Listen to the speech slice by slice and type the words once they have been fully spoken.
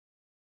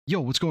Yo,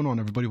 what's going on,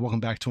 everybody? Welcome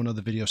back to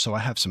another video. So I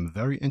have some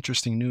very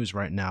interesting news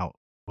right now.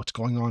 What's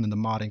going on in the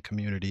modding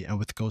community and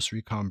with Ghost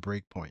Recon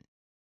Breakpoint.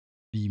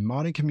 The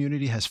modding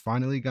community has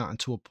finally gotten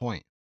to a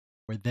point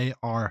where they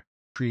are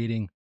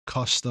creating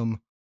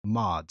custom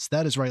mods.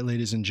 That is right,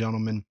 ladies and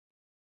gentlemen.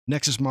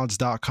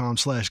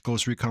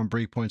 nexusmods.com/Ghost Recon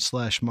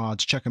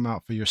Breakpoint/mods. Check them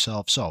out for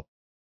yourself. So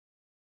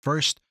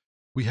first,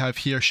 we have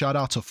here, shout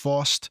out to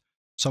Faust,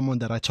 someone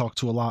that I talk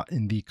to a lot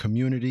in the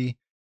community.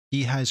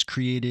 He has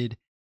created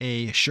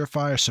a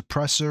Surefire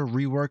suppressor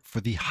rework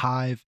for the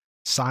Hive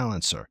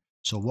silencer.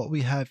 So what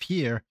we have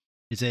here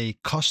is a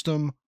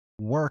custom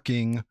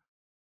working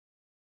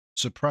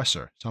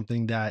suppressor,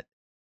 something that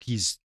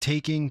he's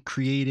taking,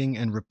 creating,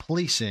 and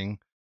replacing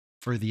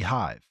for the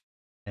Hive.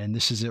 And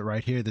this is it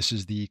right here. This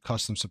is the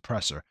custom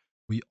suppressor.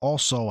 We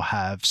also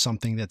have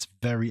something that's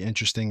very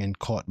interesting and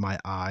caught my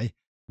eye.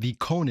 The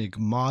Koenig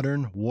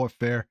Modern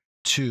Warfare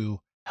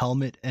 2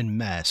 helmet and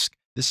mask.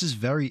 This is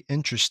very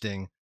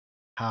interesting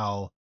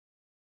how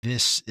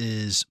this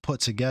is put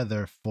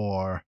together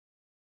for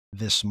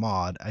this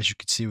mod, as you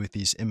can see with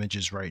these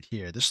images right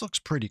here. This looks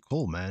pretty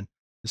cool, man.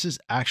 This is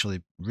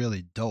actually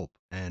really dope.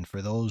 And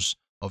for those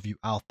of you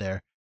out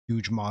there,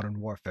 huge Modern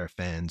Warfare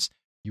fans,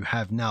 you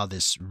have now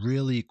this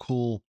really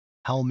cool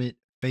helmet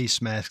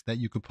face mask that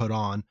you could put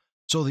on.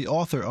 So the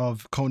author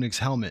of Koenig's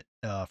helmet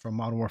from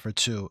Modern Warfare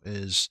 2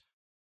 is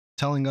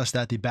telling us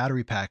that the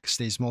battery pack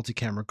stays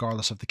multicam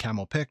regardless of the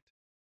camo picked,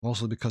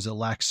 mostly because it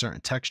lacks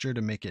certain texture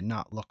to make it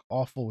not look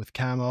awful with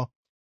camo.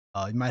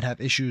 You might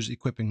have issues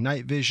equipping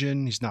night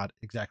vision. He's not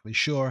exactly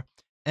sure.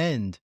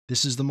 And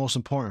this is the most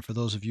important for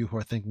those of you who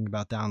are thinking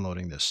about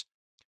downloading this.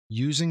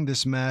 Using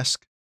this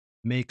mask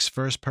makes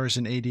first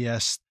person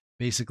ADS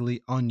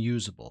basically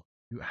unusable.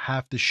 You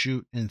have to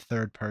shoot in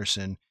third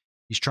person.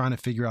 He's trying to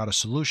figure out a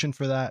solution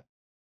for that.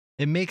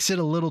 It makes it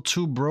a little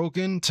too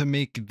broken to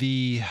make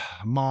the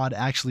mod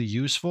actually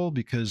useful,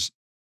 because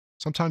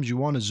sometimes you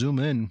want to zoom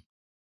in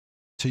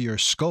to your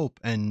scope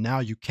and now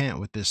you can't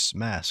with this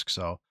mask.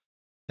 So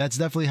that's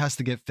definitely has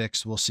to get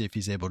fixed. We'll see if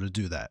he's able to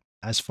do that.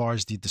 As far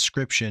as the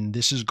description,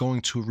 this is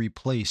going to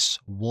replace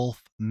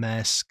Wolf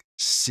Mask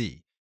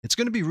C. It's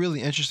going to be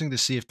really interesting to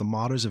see if the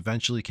modders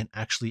eventually can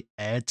actually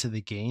add to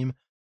the game,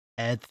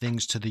 add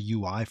things to the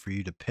UI for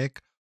you to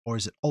pick, or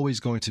is it always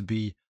going to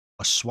be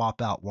a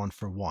swap out one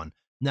for one?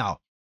 Now,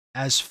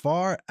 as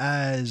far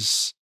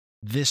as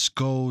this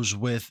goes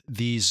with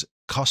these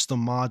custom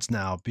mods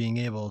now, being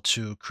able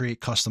to create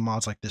custom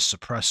mods like this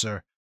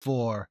suppressor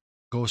for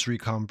Ghost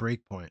Recon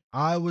Breakpoint,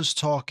 I was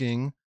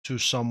talking to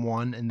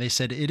someone and they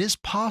said it is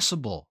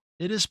possible.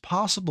 It is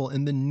possible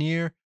in the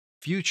near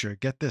future.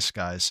 Get this,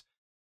 guys,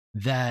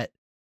 that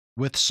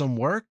with some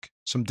work,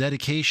 some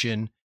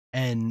dedication,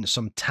 and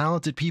some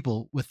talented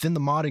people within the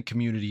modding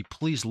community,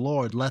 please,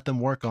 Lord, let them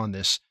work on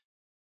this.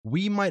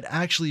 We might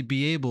actually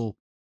be able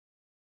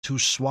to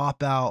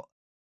swap out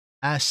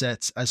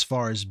assets as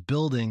far as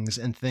buildings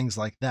and things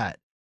like that.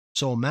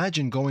 So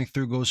imagine going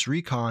through Ghost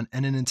Recon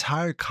and an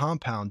entire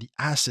compound, the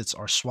assets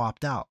are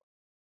swapped out.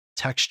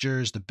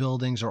 Textures, the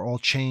buildings are all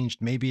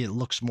changed. Maybe it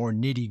looks more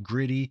nitty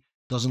gritty,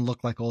 doesn't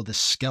look like all the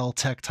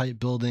Skeltech type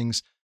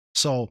buildings.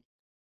 So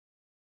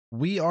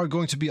we are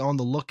going to be on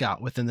the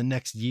lookout within the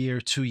next year,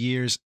 2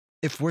 years.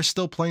 If we're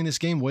still playing this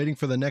game, waiting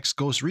for the next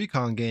Ghost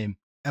Recon game,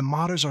 and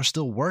modders are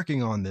still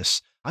working on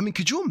this. I mean,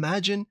 could you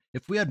imagine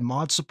if we had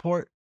mod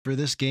support for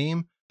this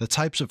game, the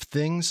types of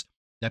things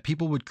that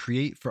people would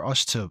create for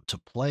us to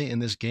play in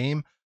this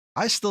game?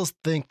 I still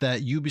think that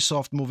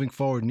Ubisoft moving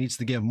forward needs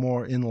to get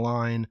more in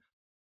line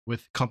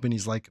with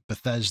companies like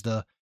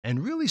Bethesda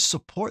and really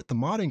support the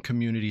modding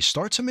community.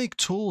 Start to make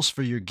tools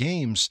for your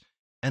games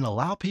and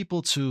allow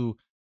people to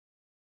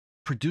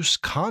produce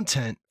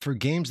content for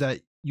games that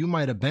you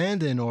might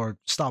abandon or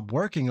stop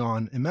working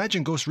on.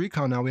 Imagine Ghost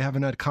Recon now. We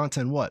haven't had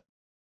content, what,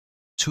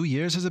 2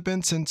 years has it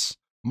been since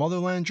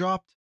Motherland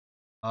dropped?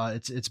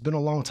 It's been a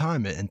long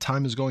time, and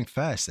time is going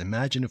fast.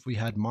 Imagine if we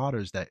had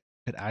modders that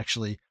could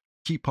actually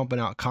keep pumping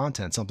out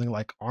content, something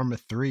like Arma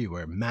 3,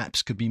 where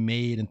maps could be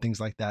made and things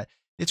like that.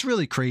 It's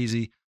really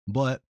crazy,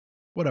 but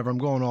whatever. I'm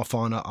going off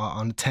on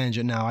a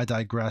tangent now. I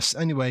digress.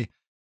 Anyway,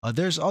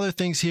 there's other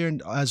things here,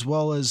 as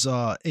well as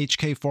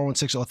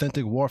HK416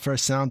 Authentic Warfare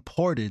sound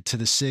ported to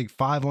the SIG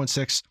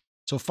 516.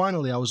 So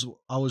finally, I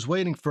was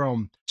waiting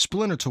for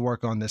Splinter to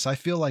work on this. I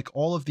feel like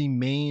all of the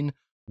main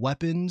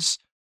weapons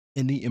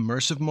in the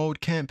immersive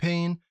mode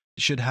campaign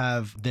should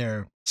have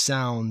their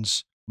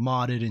sounds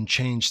modded and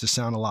changed to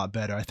sound a lot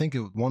better. I think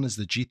one is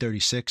the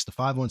G36, the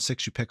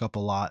 516 you pick up a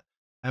lot.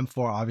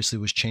 M4 obviously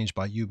was changed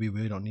by Ubi.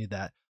 We don't need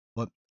that.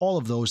 But all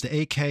of those,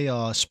 the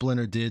AK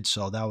Splinter did,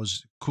 so that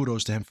was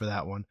kudos to him for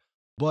that one.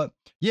 But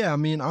yeah, I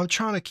mean, I'm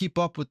trying to keep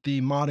up with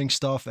the modding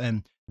stuff,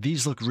 and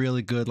these look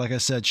really good. Like I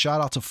said, shout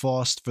out to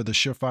Faust for the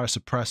Surefire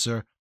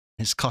suppressor,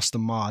 his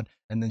custom mod,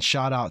 and then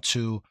shout out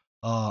to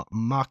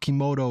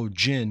Makimoto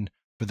Jin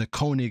for the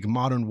Koenig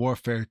Modern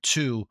Warfare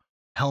 2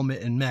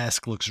 helmet and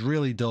mask. Looks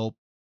really dope.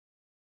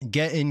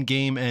 Get in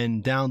game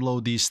and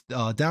download these.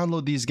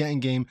 Get in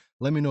game.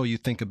 Let me know what you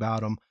think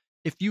about them.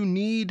 If you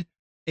need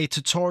a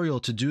tutorial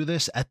to do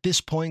this. At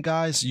this point,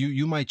 guys,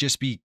 you might just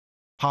be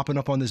popping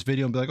up on this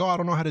video and be like, oh, I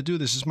don't know how to do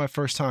this. This is my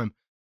first time.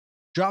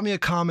 Drop me a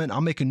comment.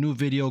 I'll make a new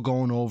video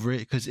going over it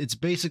because it's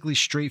basically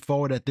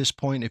straightforward at this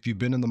point if you've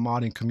been in the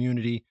modding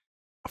community.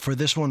 For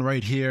this one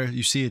right here,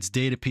 you see it's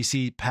Data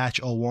PC patch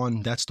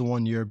 01. That's the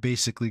one you're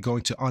basically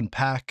going to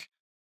unpack,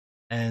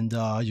 and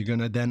you're going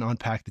to then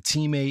unpack the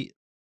teammate.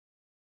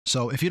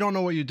 So if you don't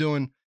know what you're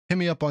doing, hit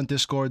me up on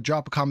Discord,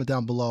 drop a comment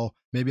down below.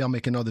 Maybe I'll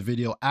make another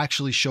video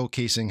actually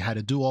showcasing how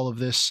to do all of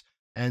this.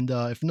 And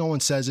if no one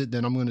says it,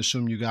 then I'm going to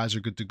assume you guys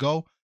are good to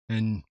go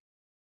and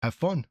have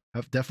fun.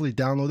 Definitely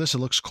download this. It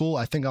looks cool.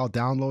 I think I'll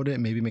download it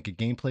and maybe make a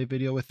gameplay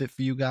video with it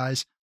for you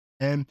guys.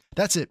 And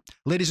that's it.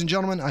 Ladies and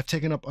gentlemen, I've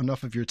taken up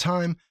enough of your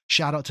time.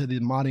 Shout out to the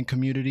modding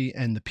community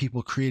and the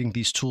people creating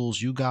these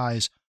tools. You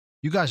guys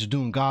are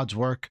doing God's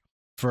work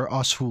for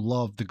us who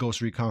love the Ghost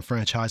Recon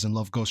franchise and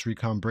love Ghost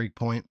Recon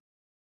Breakpoint.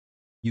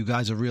 You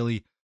guys are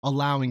really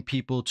allowing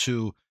people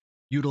to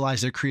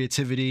utilize their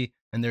creativity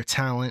and their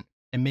talent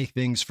and make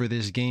things for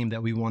this game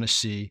that we want to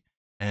see.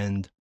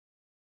 And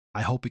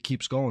I hope it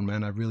keeps going,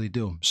 man. I really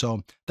do.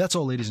 So that's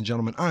all, ladies and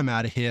gentlemen. I'm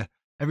out of here.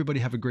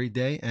 Everybody have a great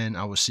day, and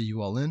I will see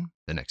you all in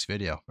the next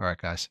video. All right,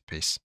 guys.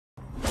 Peace.